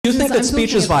you think that I'm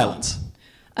speech is talking about.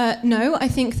 violence? No, I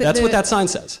think that That's what that sign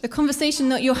says. the conversation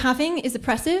that you're having is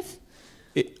oppressive.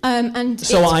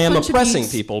 So I am oppressing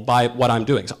people by what I'm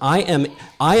doing. So I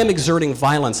am exerting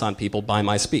violence on people by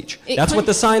my speech. That's what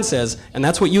the sign says, and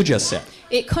that's what you just said.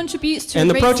 It contributes to. And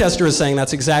the protester is saying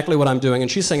that's exactly what I'm doing,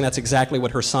 and she's saying that's exactly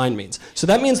what her sign means. So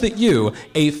that means that you,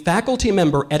 a faculty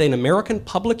member at an American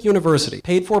public university,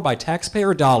 paid for by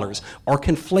taxpayer dollars, are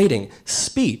conflating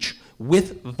speech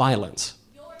with violence.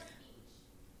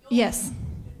 Yes.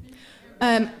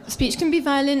 Speech can be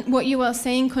violent. What you are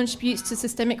saying contributes to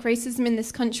systemic racism in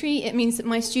this country. It means that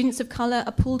my students of color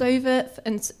are pulled over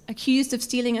and accused of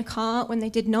stealing a car when they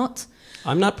did not.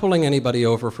 I'm not pulling anybody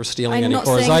over for stealing I'm any not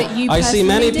cars. saying that you I see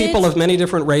many personally people did. of many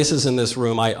different races in this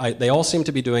room. They all seem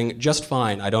to be doing just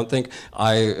fine. I don't think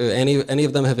any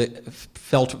of them have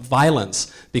felt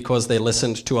violence because they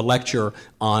listened to a lecture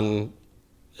on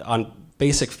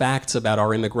basic facts about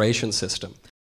our immigration system.